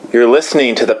You're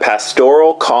listening to the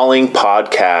Pastoral Calling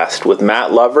Podcast with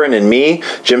Matt Lovren and me,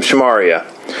 Jim Shamaria.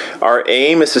 Our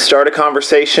aim is to start a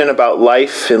conversation about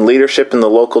life and leadership in the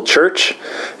local church.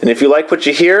 And if you like what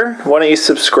you hear, why don't you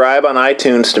subscribe on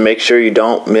iTunes to make sure you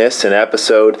don't miss an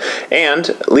episode, and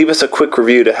leave us a quick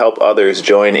review to help others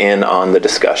join in on the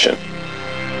discussion.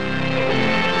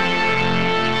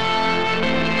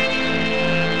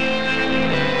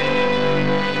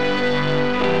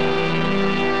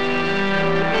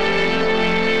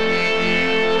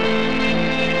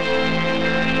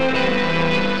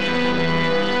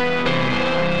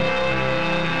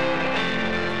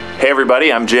 Hey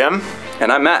everybody, I'm Jim.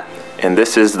 And I'm Matt. And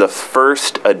this is the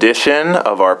first edition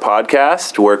of our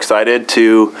podcast. We're excited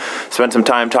to spend some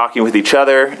time talking with each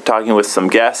other, talking with some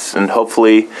guests, and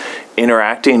hopefully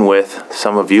interacting with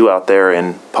some of you out there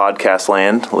in podcast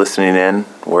land, listening in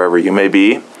wherever you may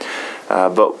be.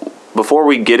 But before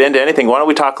we get into anything, why don't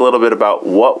we talk a little bit about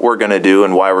what we're going to do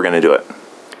and why we're going to do it?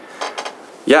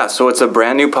 Yeah, so it's a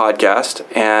brand new podcast,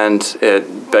 and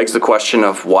it begs the question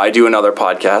of why do another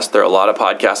podcast? There are a lot of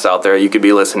podcasts out there you could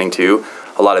be listening to,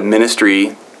 a lot of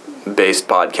ministry-based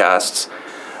podcasts.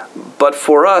 But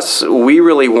for us, we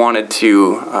really wanted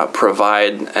to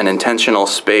provide an intentional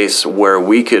space where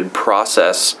we could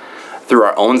process through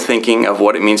our own thinking of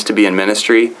what it means to be in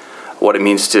ministry, what it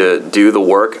means to do the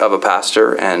work of a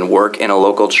pastor and work in a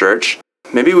local church.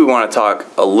 Maybe we want to talk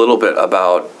a little bit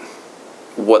about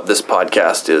what this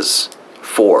podcast is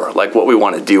for, like what we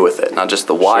want to do with it, not just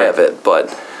the why of it, but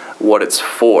what it's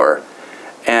for.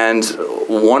 And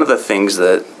one of the things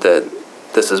that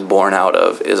this is born out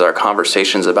of is our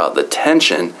conversations about the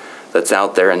tension that's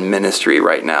out there in ministry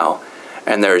right now.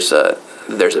 And there's a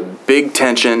big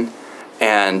tension,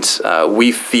 and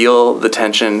we feel the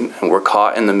tension, and we're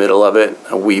caught in the middle of it.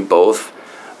 We both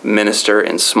minister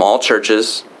in small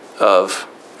churches of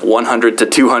 100 to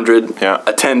 200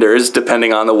 attenders,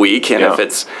 depending on the week. And if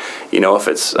it's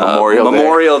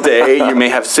Memorial Day, you may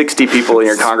have 60 people in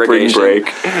your congregation. Spring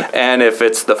break. And if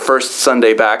it's the first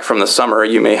Sunday back from the summer,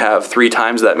 you may have 3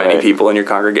 times that many people in your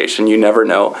congregation. You never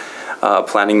know.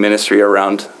 Planning ministry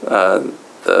around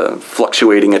the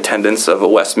fluctuating attendance of a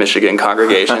West Michigan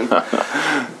congregation.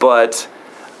 But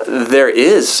there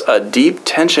is a deep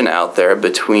tension out there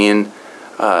between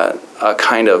a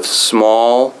kind of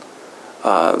small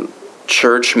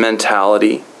church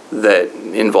mentality that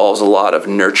involves a lot of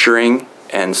nurturing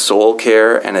and soul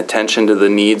care and attention to the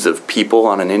needs of people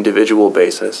on an individual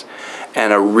basis,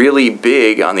 and a really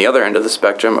big, on the other end of the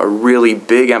spectrum, a really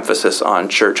big emphasis on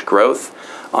church growth,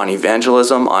 on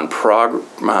evangelism, on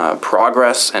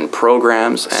progress and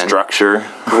programs and structure,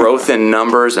 growth in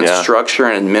numbers and structure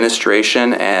and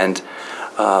administration, and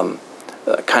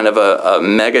kind of a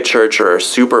mega church or a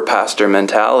super pastor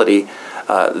mentality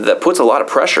that puts a lot of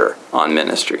pressure on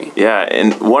ministry. Yeah,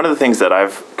 and one of the things that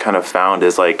I've kind of found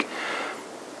is like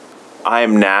I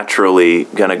am naturally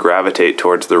going to gravitate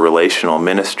towards the relational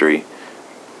ministry,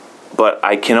 but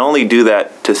I can only do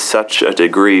that to such a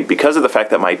degree because of the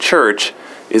fact that my church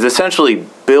is essentially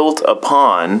built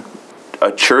upon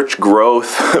a church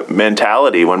growth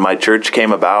mentality. When my church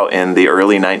came about in the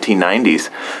early 1990s,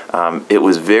 it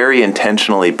was very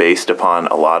intentionally based upon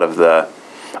a lot of the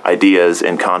ideas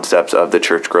and concepts of the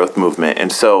church growth movement.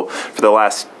 And so for the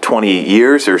last 20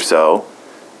 years or so,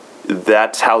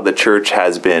 that's how the church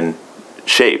has been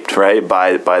shaped, right,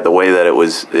 by the way that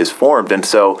it is formed. And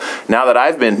so now that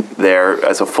I've been there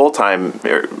as a full-time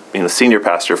senior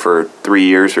pastor for 3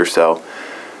 years or so,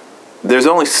 there's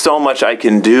only so much I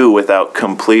can do without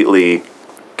completely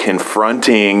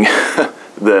confronting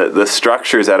the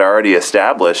structures that are already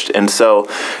established. And so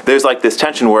there's like this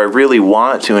tension where I really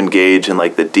want to engage in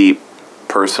like the deep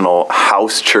personal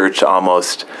house church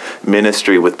almost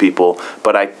ministry with people,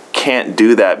 but I can't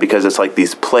do that because it's like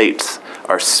these plates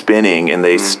are spinning, and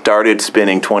they started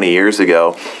spinning 20 years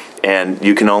ago, and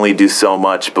you can only do so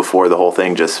much before the whole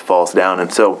thing just falls down.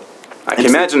 And so I can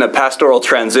imagine a pastoral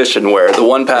transition where the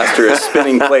one pastor is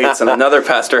spinning plates and another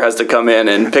pastor has to come in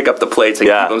and pick up the plates and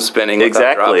keep them spinning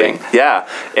without dropping. Yeah,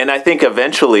 and I think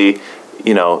eventually,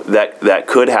 that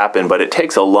could happen, but it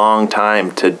takes a long time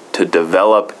to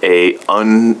develop a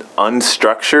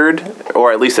unstructured,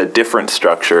 or at least a different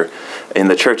structure in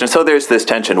the church. And so there's this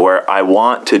tension where I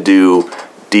want to do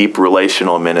deep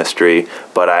relational ministry,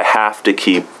 but I have to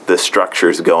keep the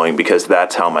structures going because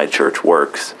that's how my church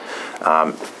works.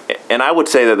 And I would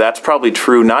say that that's probably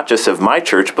true not just of my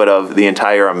church, but of the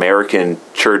entire American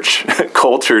church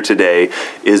culture today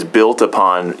is built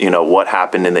upon, what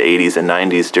happened in the 80s and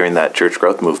 90s during that church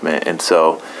growth movement. And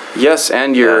so... Yes,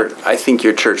 and I think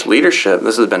your church leadership,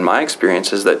 this has been my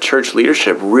experience, is that church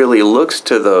leadership really looks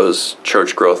to those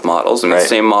church growth models and the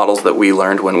same models that we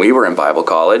learned when we were in Bible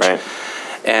college. Right.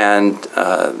 And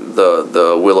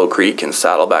the Willow Creek and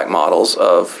Saddleback models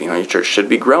of, your church should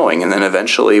be growing. And then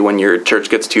eventually when your church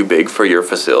gets too big for your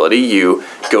facility, you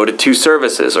go to 2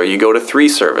 services or you go to 3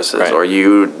 services or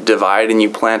you divide and you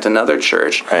plant another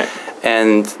church. Right.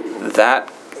 And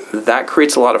that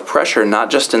creates a lot of pressure,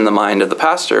 not just in the mind of the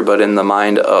pastor, but in the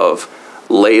mind of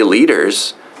lay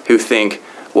leaders who think,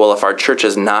 well, if our church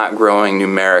is not growing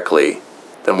numerically,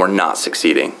 then we're not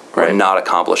succeeding. Right. We're not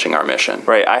accomplishing our mission.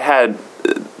 Right. I had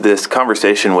this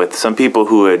conversation with some people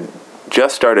who had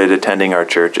just started attending our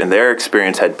church, and their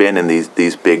experience had been in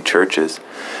these big churches.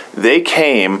 They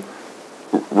came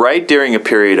right during a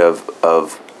period of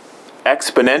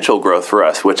exponential growth for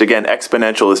us, which again,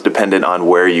 exponential is dependent on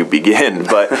where you begin.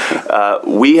 But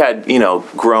we had,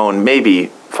 grown maybe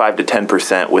 5 to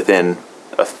 10% within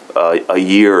a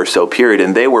year or so period,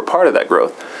 and they were part of that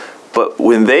growth. But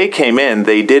when they came in,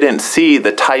 they didn't see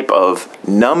the type of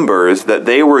numbers that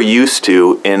they were used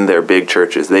to in their big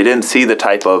churches. They didn't see the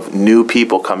type of new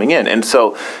people coming in. And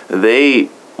so they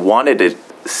wanted to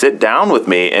sit down with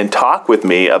me and talk with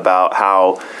me about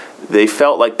how they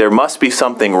felt like there must be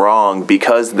something wrong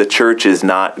because the church is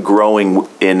not growing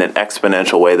in an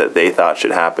exponential way that they thought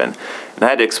should happen. And I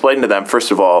had to explain to them, first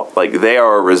of all, they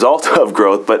are a result of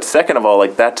growth, but second of all,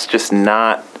 that's just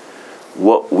not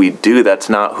what we do. That's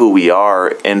not who we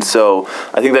are. And so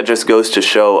I think that just goes to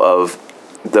show of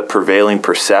the prevailing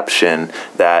perception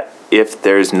that if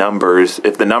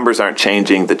the numbers aren't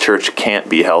changing, the church can't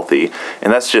be healthy.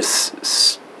 And that's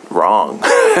just wrong.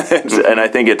 And I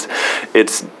think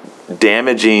it's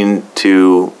damaging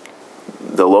to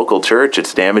the local church.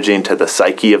 It's damaging to the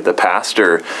psyche of the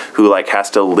pastor who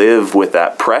has to live with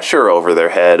that pressure over their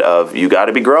head of you got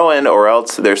to be growing or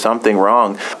else there's something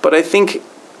wrong. But I think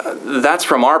that's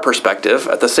from our perspective.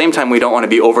 At the same time, we don't want to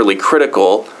be overly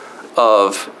critical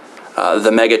of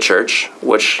the mega church,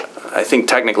 which I think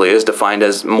technically is defined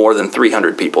as more than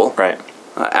 300 people. Right.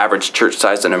 Average church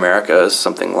size in America is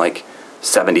something like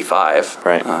 75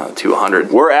 to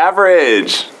 100. We're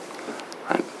average.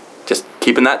 Just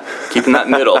keeping that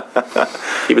middle,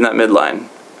 keeping that midline.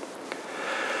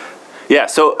 Yeah,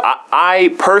 so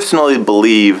I personally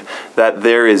believe that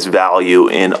there is value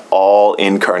in all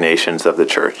incarnations of the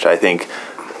church. I think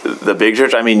the big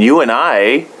church, you and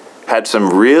I had some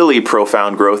really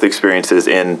profound growth experiences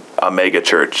in a mega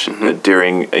church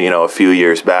during, a few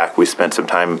years back. We spent some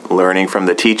time learning from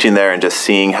the teaching there and just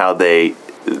seeing how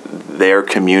their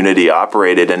community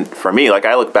operated. And for me,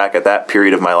 I look back at that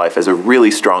period of my life as a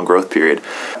really strong growth period.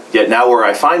 Yet now where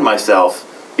I find myself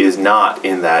is not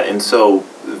in that. And so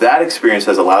that experience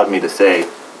has allowed me to say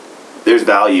there's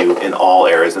value in all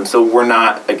areas. And so we're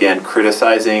not, again,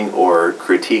 criticizing or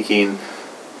critiquing.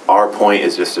 Our point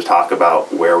is just to talk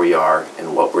about where we are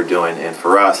and what we're doing. And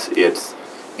for us, it's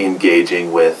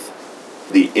engaging with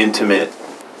the intimate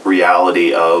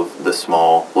reality of the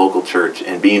small local church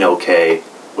and being okay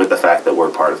with the fact that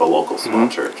we're part of a local small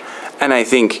church. And I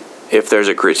think if there's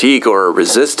a critique or a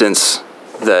resistance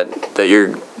that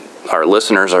our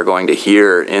listeners are going to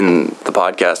hear in the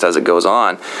podcast as it goes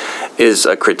on, is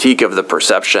a critique of the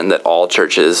perception that all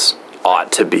churches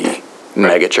ought to be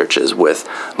mega churches with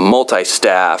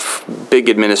multi-staff, big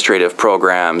administrative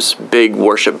programs, big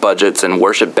worship budgets and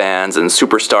worship bands and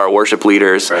superstar worship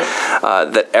leaders,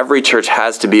 that every church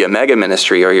has to be a mega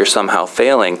ministry or you're somehow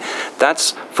failing.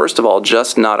 That's, first of all,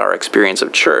 just not our experience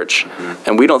of church.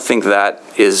 And we don't think that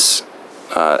is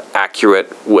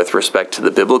accurate with respect to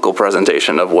the biblical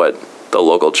presentation of what the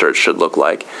local church should look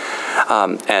like.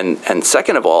 And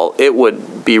second of all, it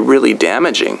would be really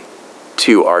damaging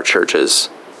to our churches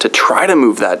to try to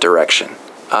move that direction.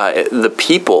 The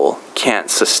people can't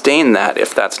sustain that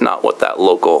if that's not what that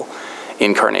local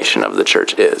incarnation of the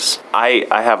church is. I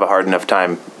have a hard enough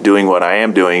time doing what I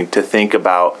am doing to think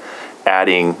about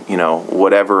adding,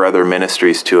 whatever other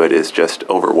ministries to it is just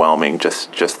overwhelming,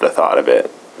 just the thought of it.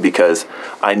 Because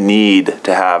I need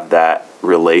to have that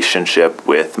relationship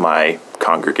with my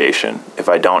congregation. If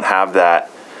I don't have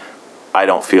that, I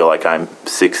don't feel like I'm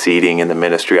succeeding in the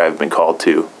ministry I've been called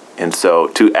to. And so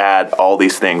to add all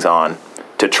these things on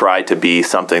to try to be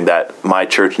something that my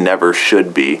church never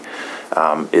should be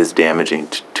is damaging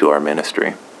to our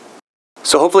ministry.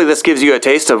 So hopefully this gives you a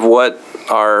taste of what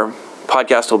our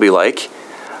podcast will be like.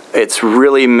 it's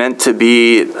really meant to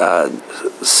be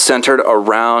centered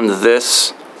around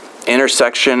this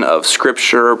intersection of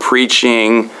scripture,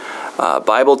 preaching,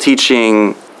 Bible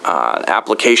teaching,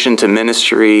 application to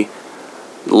ministry,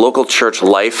 local church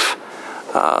life.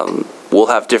 We'll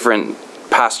have different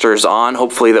pastors on,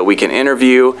 hopefully, that we can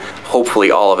interview,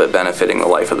 hopefully all of it benefiting the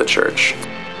life of the church.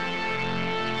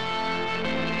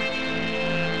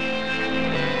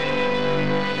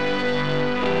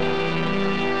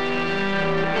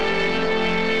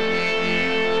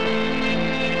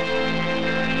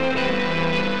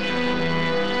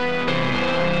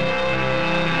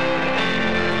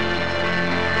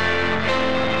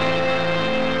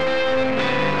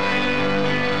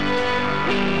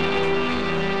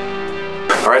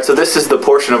 All right, so this is the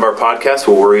portion of our podcast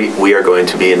where we are going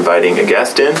to be inviting a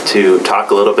guest in to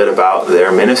talk a little bit about their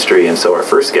ministry. And so our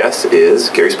first guest is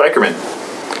Gary Spykerman.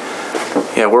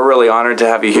 Yeah, we're really honored to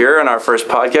have you here on our first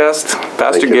podcast,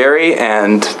 Pastor Gary.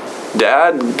 And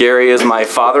Dad, Gary is my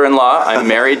father-in-law. I'm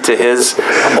married to his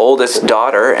oldest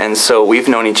daughter, and so we've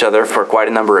known each other for quite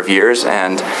a number of years,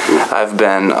 and I've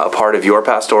been a part of your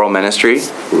pastoral ministry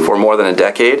for more than a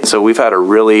decade. So we've had a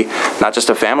really, not just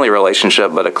a family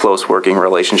relationship, but a close working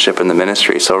relationship in the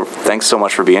ministry. So thanks so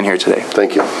much for being here today.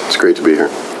 Thank you. It's great to be here.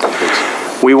 Thanks.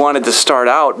 We wanted to start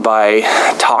out by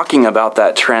talking about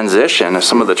that transition,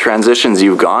 some of the transitions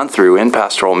you've gone through in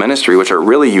pastoral ministry, which are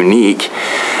really unique.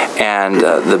 And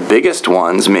the biggest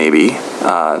ones, maybe,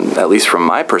 at least from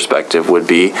my perspective, would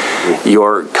be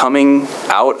your coming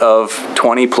out of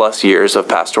 20 plus years of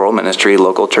pastoral ministry,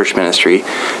 local church ministry,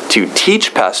 to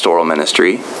teach pastoral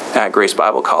ministry at Grace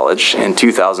Bible College in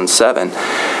 2007.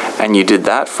 And you did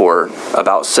that for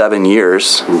about 7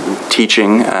 years,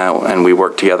 teaching, and we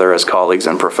worked together as colleagues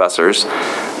and professors.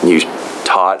 You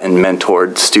taught and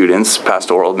mentored students,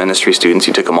 pastoral ministry students.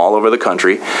 You took them all over the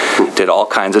country, did all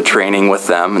kinds of training with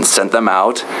them and sent them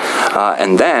out.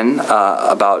 And then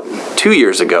about 2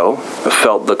 years ago,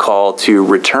 felt the call to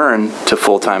return to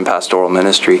full-time pastoral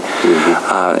ministry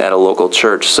at a local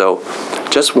church. So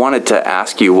just wanted to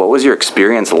ask you, what was your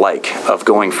experience like of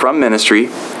going from ministry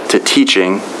to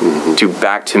teaching to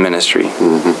back to ministry?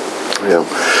 Yeah.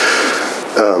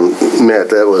 Matt,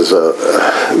 that was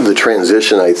the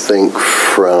transition, I think,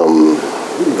 from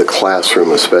the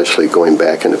classroom, especially going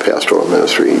back into pastoral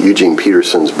ministry. Eugene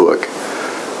Peterson's book,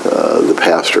 The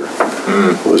Pastor,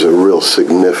 was a real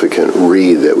significant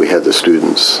read that we had the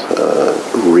students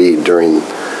read during,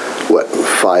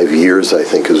 5 years, I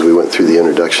think, as we went through the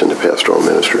introduction to pastoral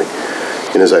ministry.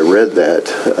 And as I read that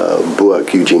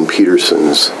book, Eugene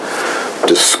Peterson's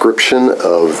description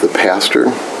of the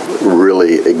pastor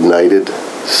really ignited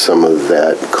some of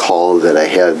that call that I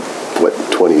had,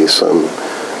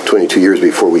 22 years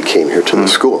before we came here to the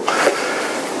school.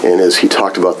 And as he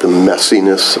talked about the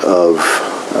messiness of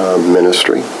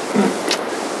ministry,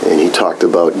 and he talked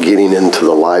about getting into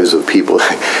the lives of people,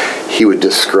 he would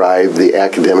describe the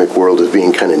academic world as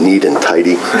being kind of neat and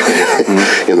tidy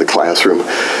in the classroom.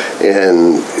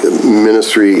 And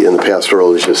ministry in the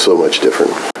pastoral is just so much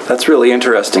different. That's really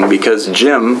interesting because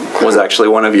Jim was actually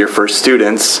one of your first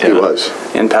students. He was.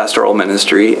 In pastoral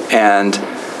ministry, and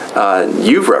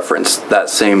you've referenced that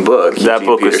same book. That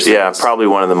book was, probably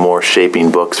one of the more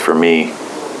shaping books for me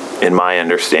in my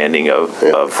understanding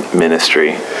of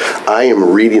ministry. I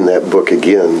am reading that book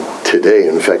again today.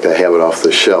 In fact, I have it off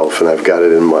the shelf, and I've got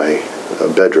it in my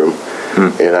bedroom.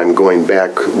 And I'm going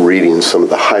back reading some of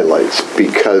the highlights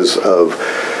because of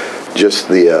just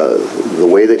the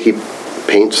way that he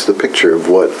paints the picture of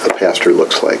what a pastor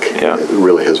looks like. Yeah. It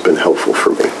really has been helpful for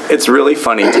me. It's really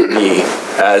funny to me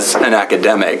as an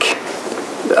academic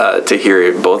to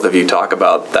hear both of you talk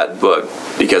about that book,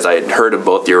 because I had heard of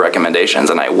both your recommendations,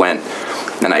 and I went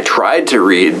and I tried to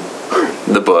read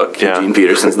the book, Eugene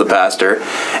Peterson's The Pastor,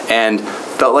 and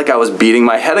felt like I was beating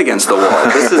my head against the wall.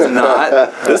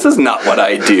 This is not what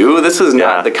I do. This is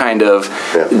not the kind of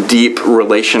deep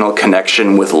relational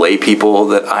connection with lay people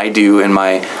that I do in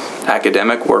my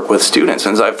academic work with students.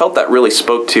 And so I felt that really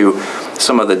spoke to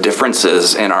some of the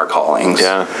differences in our callings.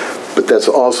 Yeah. But that's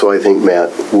also, I think,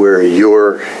 Matt, where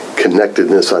your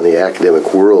connectedness on the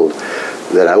academic world,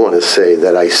 that I want to say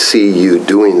that I see you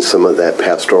doing some of that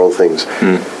pastoral things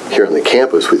here on the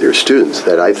campus with your students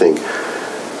that I think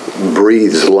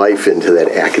breathes life into that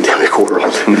academic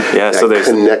world. Yeah, so there's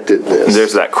connectedness.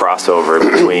 There's that crossover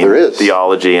between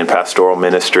theology and pastoral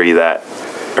ministry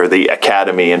or the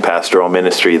academy and pastoral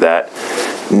ministry that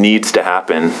needs to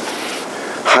happen.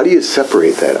 How do you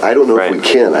separate that? I don't know if we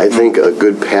can. I think a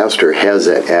good pastor has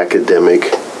that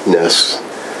academicness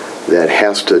that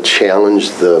has to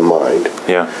challenge the mind.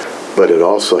 Yeah. But it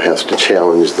also has to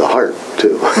challenge the heart,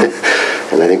 too.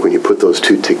 And I think when you put those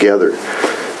two together,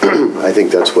 I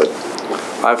think that's what...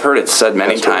 I've heard it said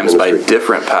many times by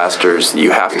different pastors, you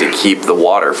have to keep the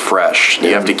water fresh.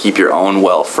 You have to keep your own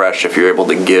well fresh if you're able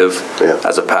to give,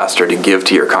 as a pastor, to give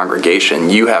to your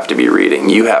congregation. You have to be reading.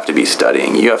 You have to be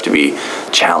studying. You have to be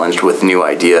challenged with new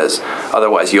ideas.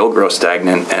 Otherwise, you'll grow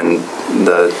stagnant, and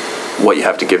what you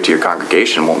have to give to your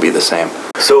congregation won't be the same.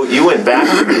 So you went back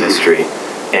to ministry,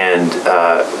 and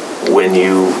when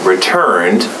you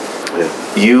returned,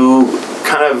 you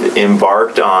kind of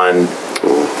embarked on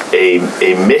a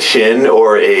mission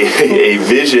or a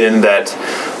vision that's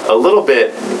a little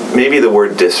bit, maybe the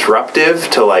word disruptive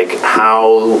to like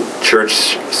how church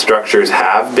structures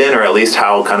have been, or at least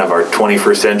how kind of our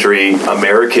 21st century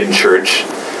American church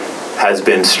has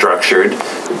been structured.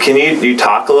 Can you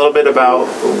talk a little bit about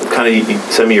kind of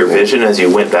some of your vision as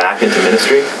you went back into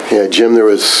ministry? Yeah, Jim, there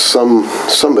was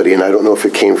somebody, and I don't know if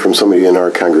it came from somebody in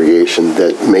our congregation,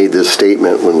 that made this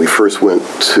statement when we first went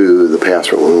to the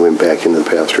pastorate, when we went back into the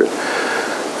pastorate.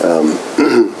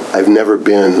 I've never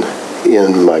been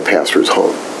in my pastor's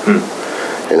home.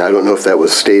 And I don't know if that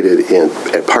was stated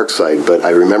at Parkside, but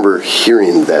I remember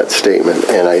hearing that statement.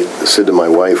 And I said to my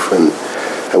wife when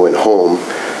I went home,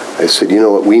 I said, you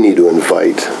know what, we need to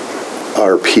invite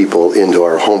our people into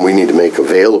our home. We need to make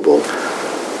available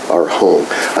our home.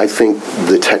 I think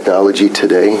the technology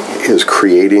today is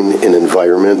creating an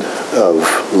environment of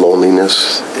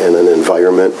loneliness and an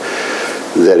environment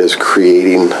that is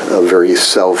creating a very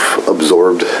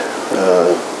self-absorbed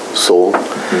soul.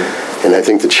 And I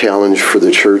think the challenge for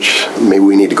the church, maybe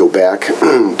we need to go back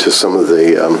to some of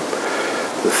the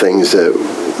things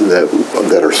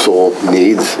that our soul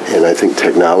needs. And I think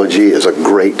technology is a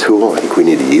great tool. I think we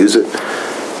need to use it.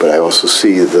 But I also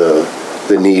see the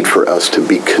need for us to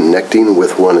be connecting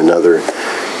with one another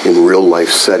in real life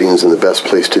settings, and the best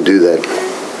place to do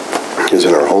that is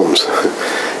in our homes.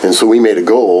 And so we made a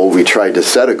goal. We tried to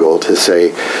set a goal to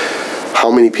say,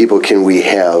 how many people can we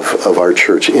have of our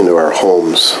church into our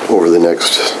homes over the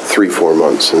next 3-4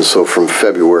 months? And so from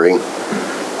February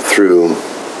through,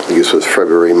 I guess it was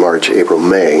February, March, April,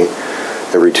 May,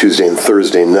 every Tuesday and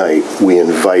Thursday night, we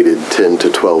invited 10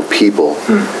 to 12 people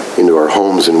into our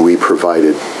homes, and we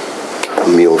provided a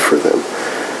meal for them.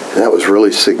 And that was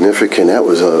really significant. That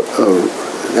was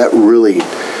that really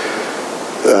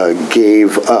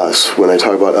gave us, when I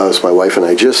talk about us, my wife and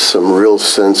I, just some real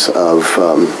sense of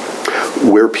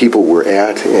where people were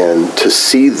at, and to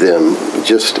see them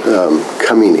just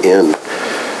coming in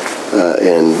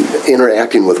and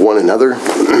interacting with one another.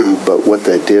 But what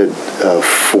that did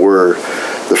for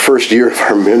the first year of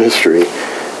our ministry,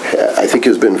 I think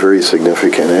has been very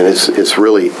significant, and it's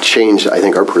really changed, I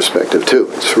think, our perspective too.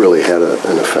 It's really had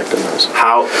an effect on us.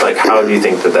 How do you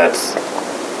think that that's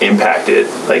impacted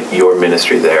like your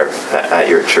ministry there at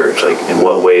your church? Like, in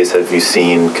what ways have you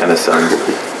seen kind of some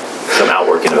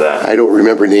outworking of that? I don't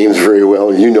remember names very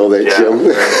well, and you know that, Jim.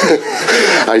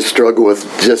 Right. I struggle with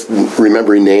just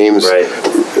remembering names. Right.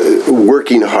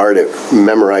 Working hard at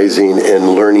memorizing and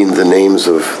learning the names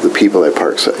of the people at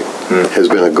Parkside has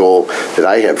been a goal that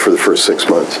I had for the first 6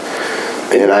 months.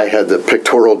 And I had the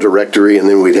pictorial directory, and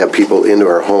then we'd have people into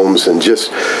our homes, and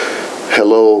just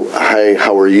hello, hi,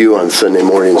 how are you on Sunday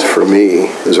mornings for me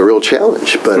is a real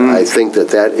challenge. But I think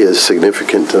that is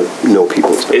significant to know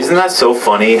people's names. Isn't that so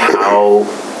funny how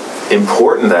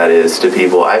important that is to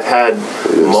people? I've had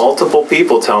multiple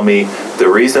people tell me the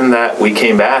reason that we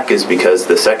came back is because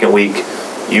the second week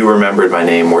you remembered my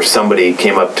name, or somebody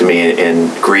came up to me and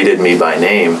greeted me by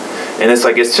name. And it's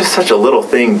like, it's just such a little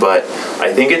thing, but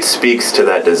I think it speaks to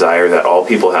that desire that all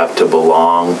people have to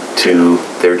belong to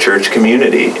their church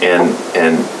community. And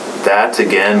that's,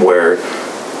 again, where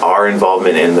our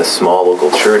involvement in the small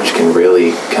local church can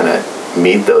really kind of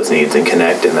meet those needs and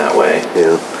connect in that way.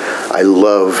 Yeah. I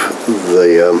love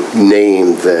the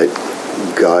name that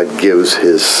God gives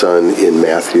his son in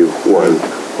Matthew 1,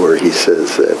 where he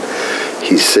says that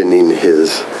he's sending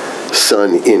his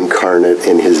son incarnate,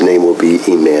 and his name will be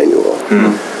Emmanuel,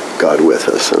 God with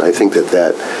us. And I think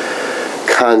that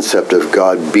concept of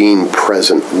God being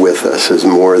present with us is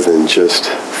more than just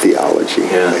theology.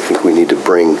 I think we need to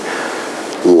bring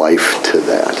life to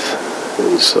that.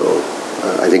 And so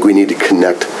I think we need to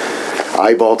connect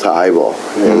eyeball to eyeball.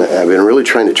 And I've been really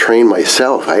trying to train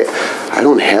myself. I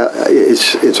don't have,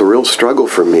 it's a real struggle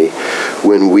for me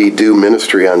when we do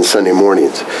ministry on Sunday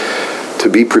mornings, to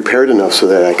be prepared enough so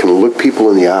that I can look people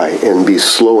in the eye and be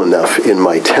slow enough in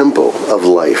my tempo of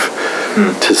life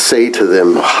to say to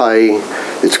them, hi,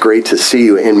 it's great to see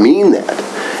you, and mean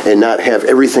that, and not have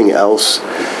everything else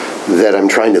that I'm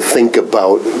trying to think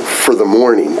about for the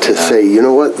morning, to say, you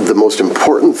know what, the most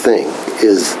important thing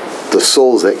is the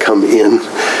souls that come in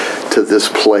to this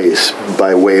place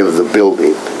by way of the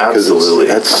building. Absolutely.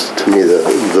 That's, to me,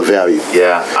 the value.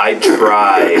 Yeah, I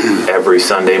try every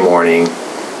Sunday morning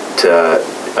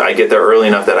I get there early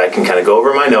enough that I can kind of go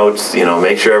over my notes,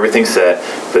 make sure everything's set,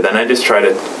 but then I just try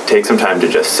to take some time to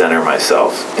just center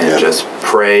myself and just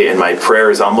pray, and my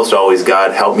prayer is almost always,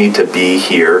 God, help me to be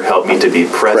here, help me to be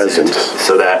present.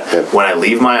 So that when I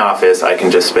leave my office, I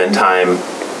can just spend time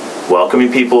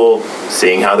welcoming people,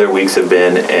 seeing how their weeks have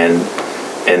been, and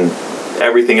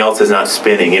everything else is not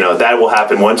spinning. That will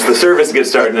happen once the service gets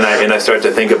started, and I start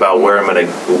to think about where I'm going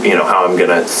to, how I'm going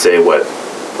to say what,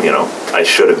 I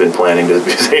should have been planning to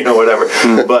say, whatever.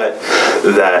 But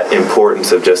that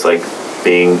importance of just like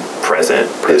being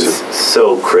present is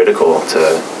so critical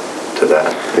to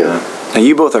that. Yeah. Now,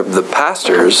 you both are the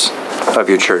pastors of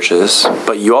your churches,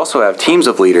 but you also have teams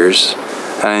of leaders.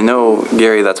 And I know,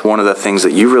 Gary, that's one of the things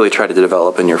that you really tried to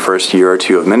develop in your first year or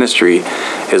two of ministry,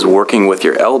 is working with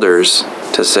your elders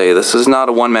to say this is not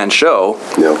a one-man show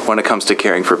when it comes to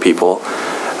caring for people.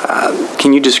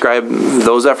 Can you describe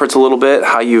those efforts a little bit,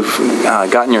 how you've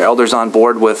gotten your elders on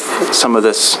board with some of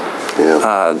this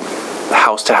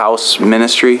house-to-house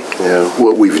ministry? Yeah,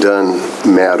 what we've done,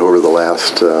 Matt, over the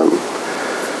last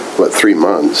 3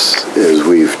 months is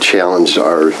we've challenged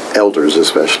our elders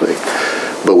especially,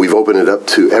 but we've opened it up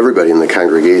to everybody in the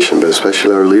congregation, but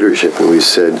especially our leadership, and we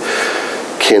said,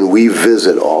 can we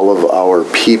visit all of our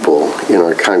people in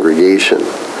our congregation?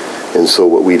 And so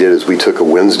what we did is we took a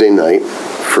Wednesday night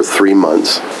for 3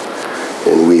 months,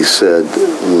 and we said,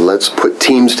 let's put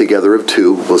teams together of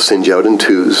 2. We'll send you out in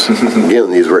 2s.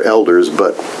 Again, these were elders,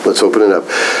 but let's open it up.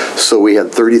 So we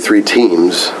had 33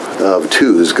 teams of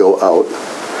 2s go out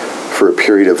for a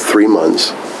period of 3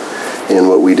 months. And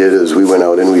what we did is we went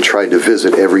out and we tried to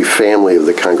visit every family of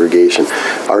the congregation.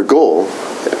 Our goal,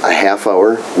 a half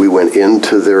hour, we went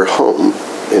into their home,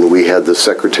 and we had the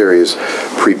secretaries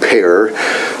prepare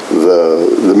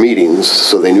the meetings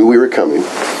so they knew we were coming.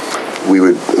 We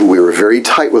were very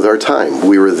tight with our time.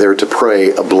 We were there to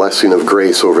pray a blessing of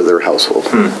grace over their household.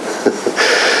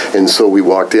 And so we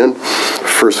walked in.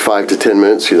 First 5 to 10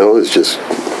 minutes, is just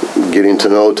getting to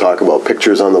know, talk about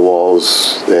pictures on the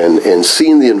walls, and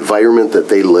seeing the environment that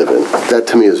they live in. That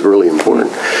to me is really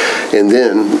important. And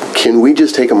then, can we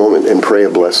just take a moment and pray a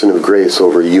blessing of grace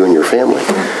over you and your family?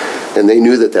 And they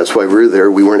knew that that's why we were there.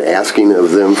 We weren't asking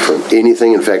of them for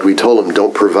anything. In fact, we told them,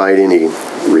 don't provide any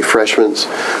refreshments.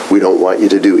 We don't want you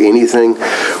to do anything.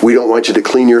 We don't want you to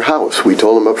clean your house. We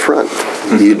told them up front.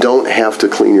 You don't have to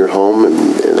clean your home,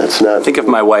 and that's not... I think if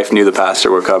my wife knew the pastor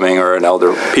were coming or an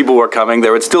elder, people were coming,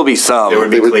 there would still be some. There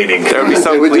would be cleaning. There would be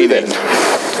some cleaning.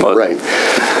 Well, right.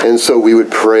 And so we would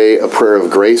pray a prayer of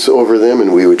grace over them,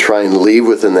 and we would try and leave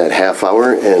within that half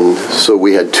hour. And so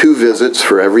we had 2 visits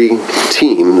for every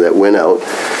team that went out.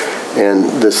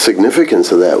 And the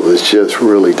significance of that was just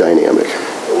really dynamic.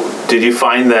 Did you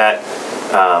find that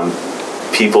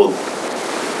people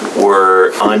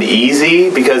were uneasy?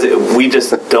 Because we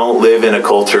just don't live in a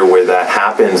culture where that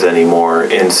happens anymore.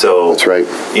 And so, that's right.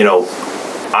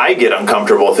 I get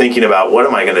uncomfortable thinking about what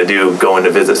am I going to do going to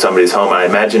visit somebody's home. I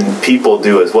imagine people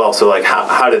do as well. So like,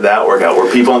 how did that work out?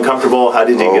 Were people uncomfortable? How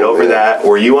did you get over that?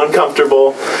 Were you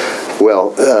uncomfortable? Well,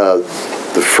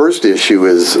 the first issue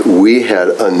is we had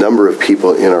a number of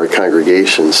people in our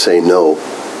congregation say no.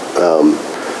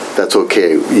 That's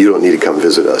okay. You don't need to come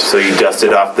visit us. So you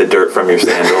dusted off the dirt from your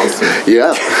sandals?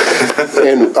 Yeah.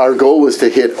 And our goal was to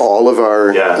hit all of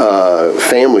our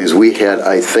families. We had,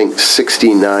 I think,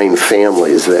 69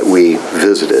 families that we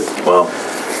visited. Wow.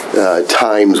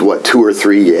 Times, 2 or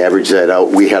 3, you average that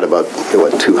out. We had about,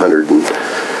 200.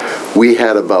 We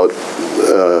had about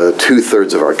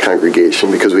 2/3 of our congregation,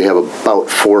 because we have about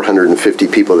 450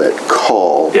 people that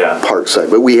call Parkside,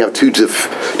 but we have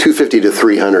 250 to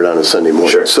 300 on a Sunday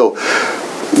morning. Sure. So,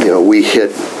 we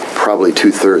hit probably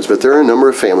 2/3, but there are a number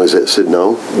of families that said,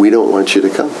 no, we don't want you to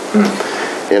come.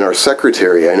 And our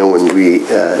secretary, I know when we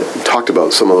talked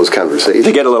about some of those conversations.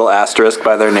 They get a little asterisk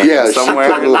by their name somewhere.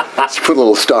 She put a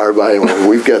little star by them.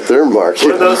 We've got their mark.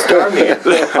 What do those star mean?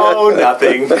 Oh,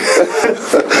 nothing.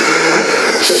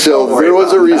 So there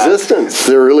was a resistance.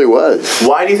 There really was.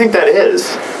 Why do you think that is?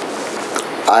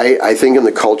 I think in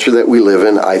the culture that we live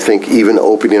in, I think even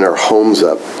opening our homes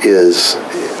up is,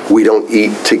 we don't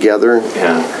eat together.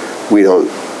 Yeah. We don't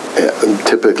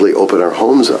typically open our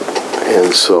homes up.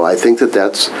 And so I think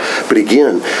that's, but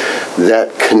again,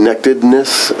 that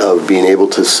connectedness of being able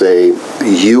to say,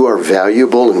 you are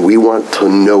valuable and we want to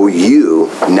know you,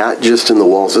 not just in the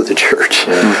walls of the church,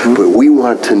 but we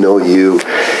want to know you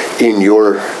in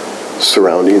your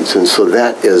surroundings. And so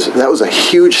that was a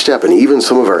huge step. And even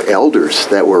some of our elders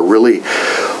that were really,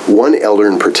 one elder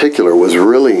in particular was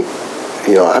really,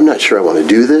 I'm not sure I want to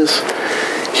do this.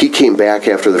 He came back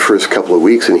after the first couple of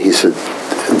weeks and he said,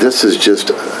 this is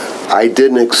just, I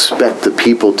didn't expect the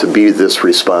people to be this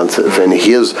responsive. And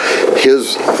his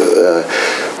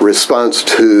response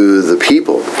to the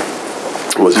people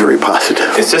was very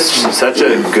positive. It's just such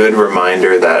a good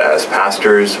reminder that as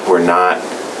pastors, we're not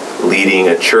leading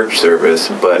a church service,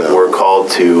 but we're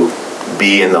called to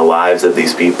be in the lives of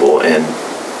these people and,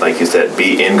 like you said,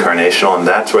 be incarnational, and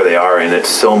that's where they are, and it's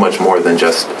so much more than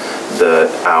just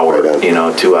the hour,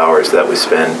 2 hours that we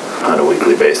spend on a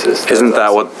weekly basis. Isn't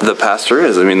that what the pastor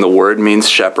is? I mean, the word means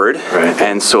shepherd, right.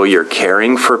 And so you're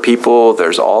caring for people.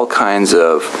 There's all kinds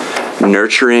of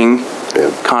nurturing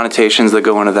connotations that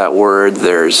go into that word.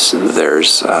 There's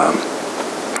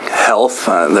health.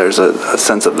 There's a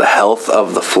sense of the health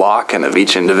of the flock and of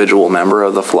each individual member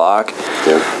of the flock,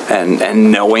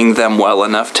 and knowing them well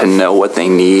enough to know what they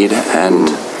need, and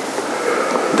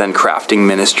then crafting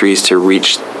ministries to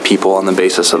reach people on the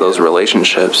basis of those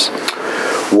relationships.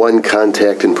 One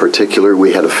contact in particular,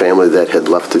 we had a family that had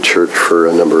left the church for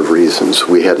a number of reasons.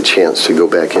 We had a chance to go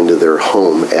back into their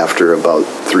home after about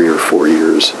 3 or 4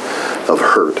 years of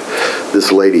hurt.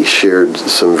 This lady shared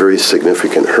some very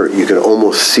significant hurt. You could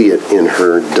almost see it in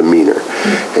her demeanor.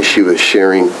 As she was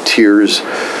sharing tears,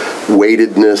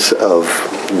 weightedness of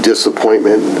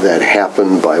disappointment that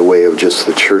happened by way of just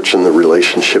the church and the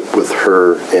relationship with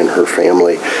her and her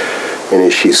family. And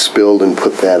as she spilled and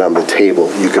put that on the table,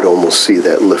 you could almost see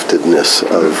that liftedness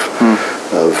of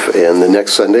and the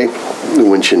next Sunday,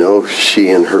 wouldn't you know, she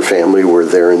and her family were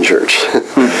there in church.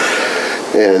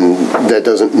 And that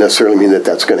doesn't necessarily mean that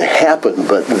that's going to happen,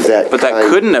 but that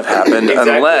couldn't have happened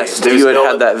unless you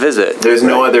had that visit. There's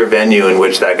no other venue in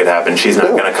which that could happen. She's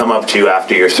not going to come up to you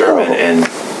after your sermon and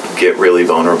get really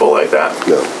vulnerable like that.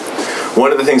 No.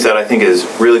 One of the things that I think is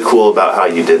really cool about how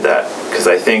you did that, because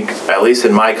I think, at least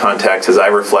in my context, as I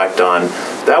reflect on,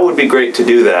 that would be great to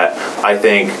do that. I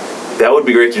think that would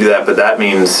be great to do that, but that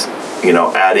means,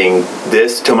 adding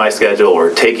this to my schedule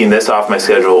or taking this off my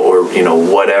schedule or,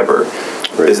 whatever.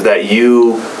 Right. Is that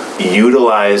you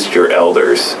utilized your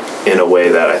elders in a way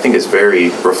that I think is very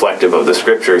reflective of the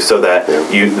scripture, so that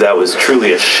that was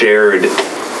truly a shared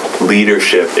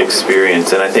leadership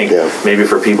experience. And I think maybe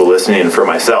for people listening and for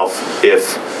myself,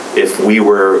 if we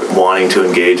were wanting to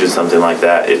engage in something like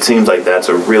that, it seems like that's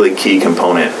a really key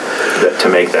component to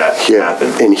make that happen.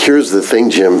 And here's the thing,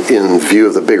 Jim, in view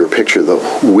of the bigger picture,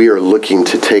 though, we are looking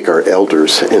to take our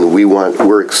elders and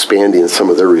we're expanding some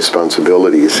of their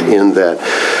responsibilities in that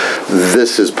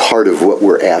this is part of what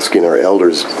we're asking our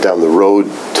elders down the road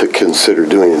to consider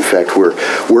doing. In fact,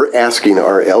 we're asking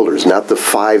our elders, not the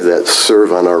 5 that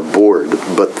serve on our board,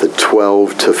 but the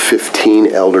 12 to 15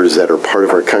 elders that are part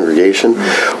of our congregation.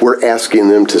 We're asking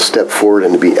them to step forward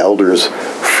and to be elders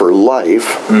for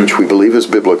life, which we believe is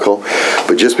biblical.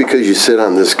 But just because you sit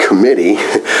on this committee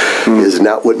is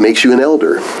not what makes you an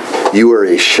elder. You are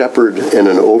a shepherd and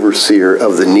an overseer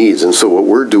of the needs. And so what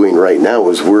we're doing right now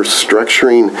is we're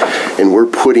structuring and we're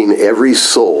putting every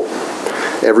soul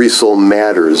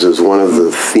matters is one of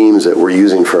the themes that we're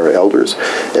using for our elders.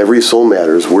 Every soul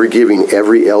matters. We're giving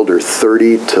every elder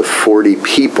 30 to 40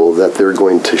 people that they're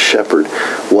going to shepherd.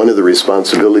 One of the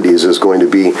responsibilities is going to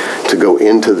be to go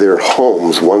into their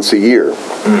homes once a year,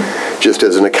 just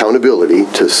as an accountability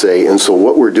to say, and so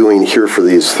what we're doing here for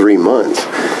these 3 months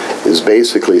is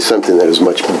basically something that is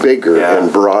much bigger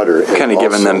and broader. Kind of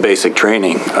giving them basic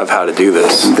training of how to do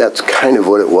this. That's kind of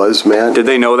what it was, Matt. Did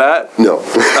they know that? No.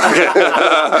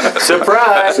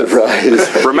 Surprise!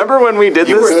 Surprise. Remember when we did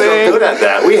you this thing? You were so good at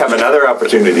that. We have another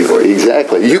opportunity for you.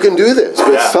 Exactly. You can do this.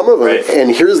 But some of them,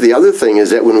 and here's the other thing, is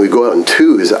that when we go out in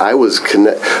twos,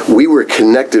 we were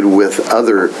connected with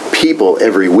other people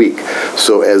every week.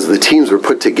 So as the teams were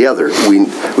put together,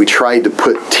 we tried to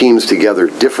put teams together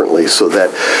differently so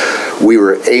that we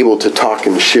were able to talk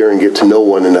and share and get to know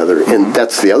one another, and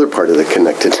that's the other part of the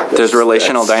connected. There's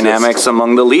relational dynamics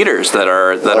among the leaders that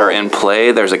are in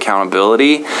play. There's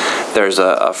accountability. There's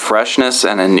a freshness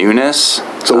and a newness.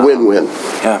 It's a win-win.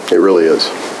 Yeah, it really is.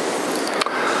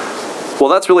 Well,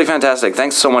 that's really fantastic.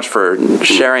 Thanks so much for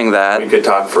sharing that. We could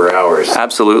talk for hours.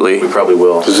 Absolutely. We probably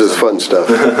will. This is fun stuff.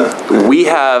 We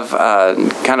have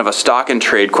kind of a stock and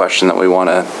trade question that we want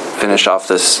to finish off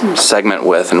this segment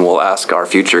with, and we'll ask our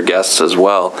future guests as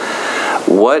well.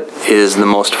 what is the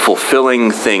most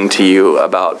fulfilling thing to you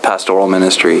about pastoral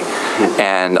ministry?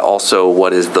 And also,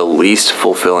 what is the least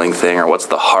fulfilling thing, or what's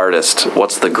the hardest?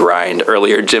 What's the grind?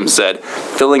 Earlier, Jim said,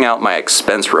 filling out my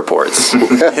expense reports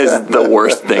is the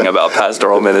worst thing about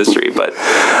pastoral ministry. But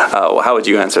how would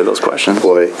you answer those questions?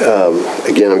 Boy,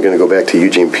 again, I'm going to go back to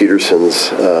Eugene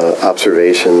Peterson's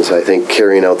observations. I think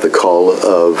carrying out the call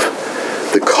of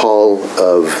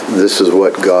this is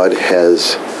what God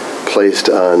has placed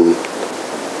on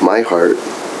my heart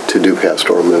to do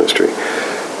pastoral ministry.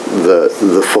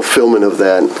 The fulfillment of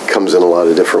that comes in a lot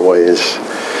of different ways.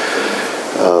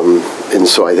 And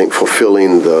so I think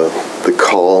fulfilling the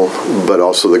call, but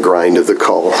also the grind of the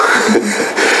call.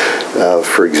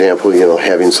 For example,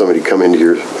 having somebody come into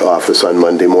your office on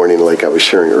Monday morning, like I was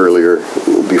sharing earlier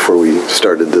before we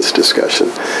started this discussion,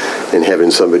 and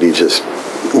having somebody just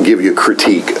give you a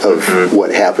critique of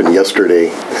what happened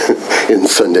yesterday in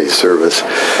Sunday service.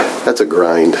 That's a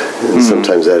grind, and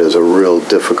sometimes that is a real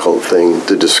difficult thing.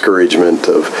 The discouragement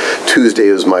of Tuesday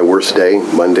is my worst day.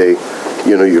 Monday,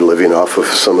 you're living off of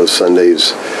some of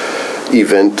Sunday's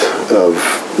event of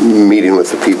meeting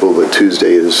with the people, but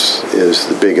Tuesday is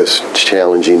the biggest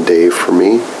challenging day for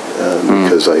me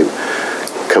because I'm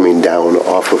coming down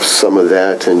off of some of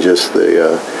that and just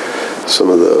some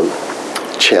of the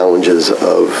challenges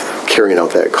of carrying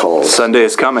out that call. Sunday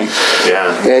is coming.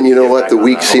 Yeah. And you know what? The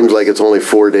week seems like it's only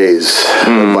 4 days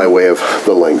by way of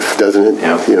the length, doesn't it?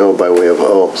 Yeah. By way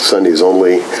of, Sunday's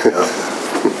only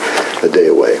a day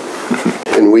away.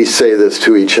 And we say this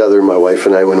to each other, my wife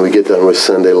and I, when we get done with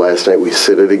Sunday. Last night we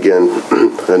said it again,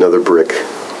 another brick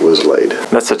was laid.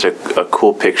 That's such a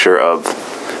cool picture of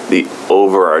the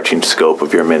overarching scope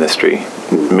of your ministry.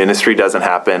 Ministry doesn't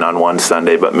happen on one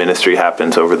Sunday, but ministry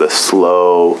happens over the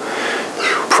slow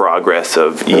progress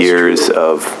of years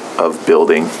of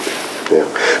building. Yeah,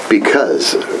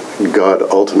 because God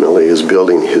ultimately is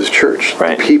building his church,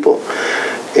 right. People.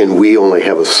 And we only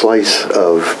have a slice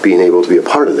of being able to be a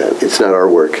part of that. It's not our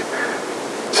work,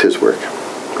 it's his work.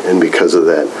 And because of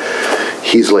that,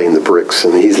 he's laying the bricks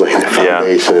and he's laying the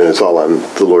foundation, and it's all on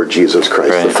the Lord Jesus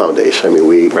Christ, the foundation. I mean,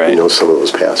 we know some of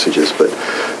those passages, but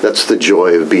that's the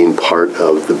joy of being part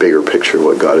of the bigger picture,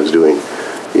 what God is doing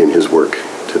in his work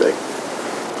today.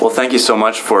 Well, thank you so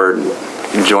much for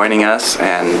joining us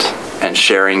and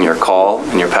sharing your call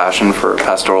and your passion for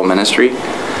pastoral ministry.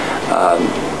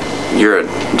 You're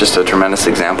just a tremendous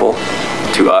example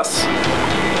to us,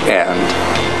 and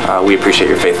we appreciate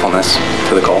your faithfulness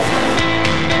to the call.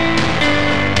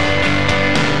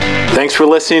 Thanks for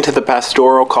listening to the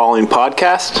Pastoral Calling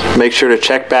Podcast. Make sure to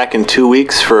check back in 2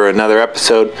 weeks for another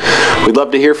episode. We'd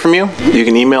love to hear from you. You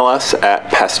can email us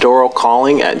at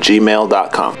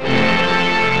pastoralcalling@gmail.com.